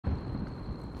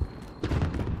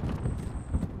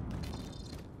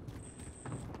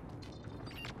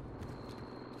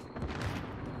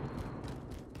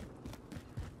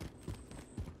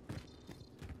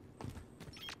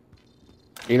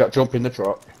You not jump in the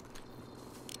truck.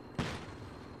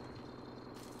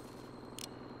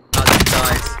 Oh,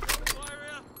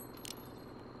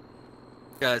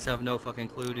 these guys have no fucking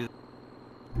clue, dude.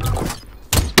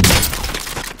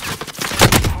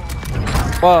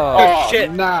 Whoa! Oh,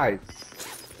 shit! Nice.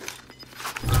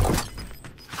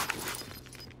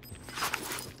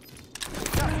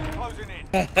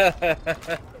 You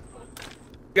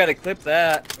gotta clip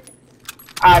that.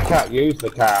 I can't use the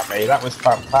car, mate. That was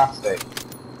fantastic.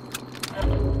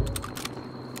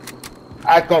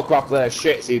 I got grab their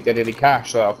shit so you did any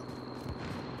cash, though.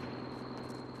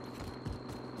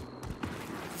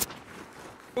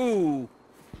 Ooh.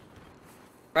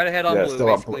 Right ahead on Yeah, blue, still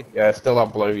basically. on blue. Yeah, still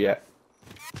on blue yet.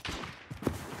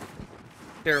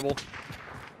 Terrible.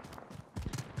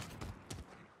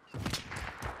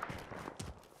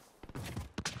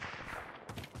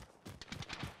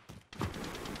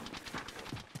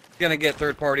 Gonna get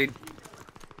third partied.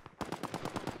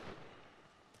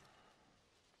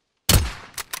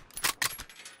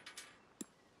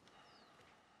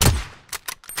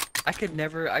 I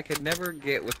could never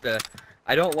get with the,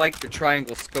 I don't like the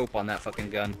triangle scope on that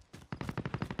fucking gun.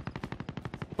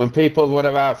 When people run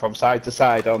around from side to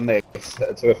side on this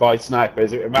to avoid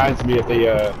snipers, it reminds me of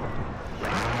the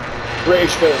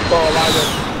British film Ball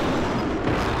Island.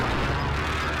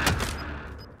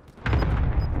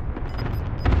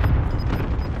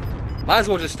 Might as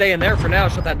well just stay in there for now,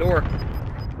 shut that door.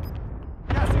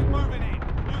 Gas is moving in.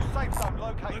 New safe zone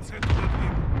located.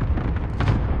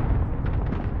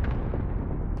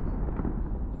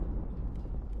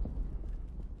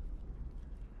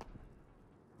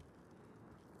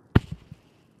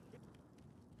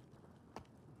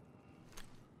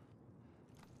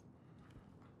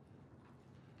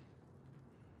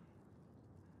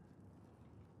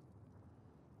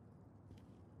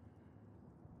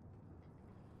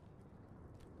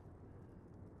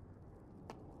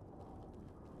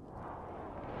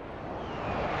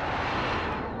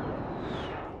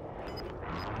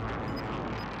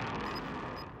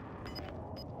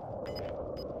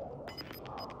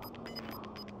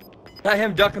 Is that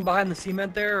him ducking behind the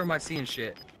cement there, or am I seeing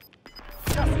shit?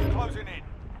 Gas is closing in.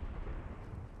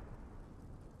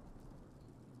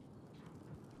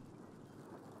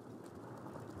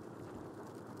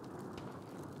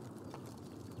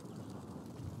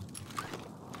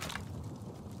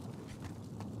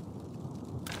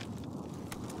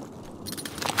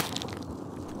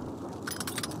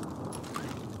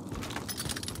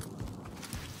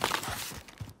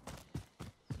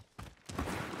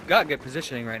 Got good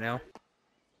positioning right now.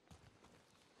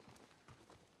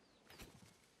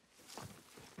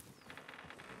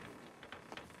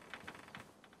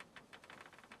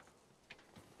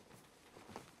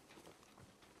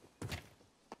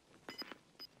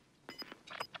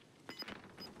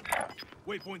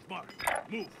 Waypoint marked.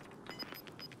 Move.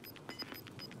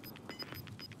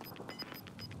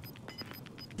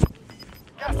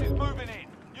 Gas is moving in.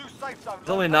 New safe zone. There's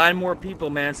only 9 more people,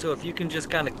 man, so if you can just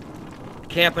kind of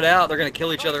camp it out, they're gonna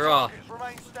kill each other off.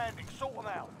 Remain standing. Sort them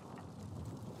out.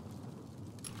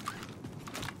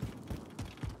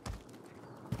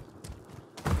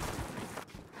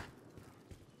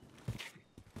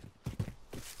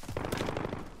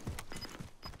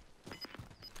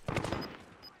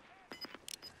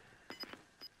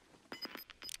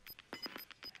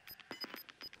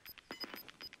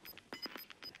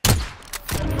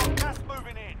 Gas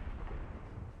moving in.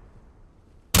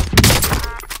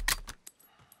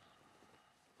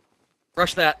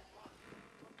 Rush that.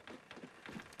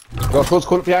 Got close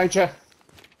corner behind you.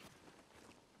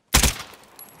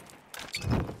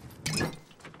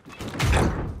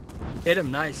 Hit him,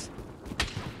 nice.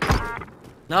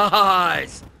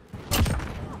 Nice!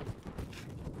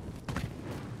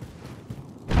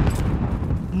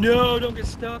 No, don't get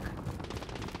stuck.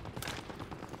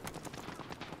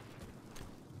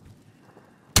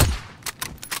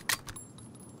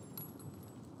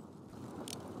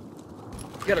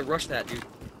 You gotta rush that, dude.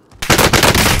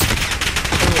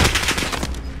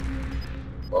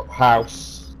 Oh,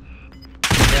 house.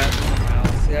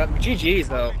 Yeah, GG's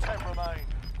though. 10 remain.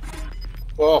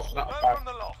 Oh, not Learn bad. from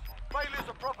the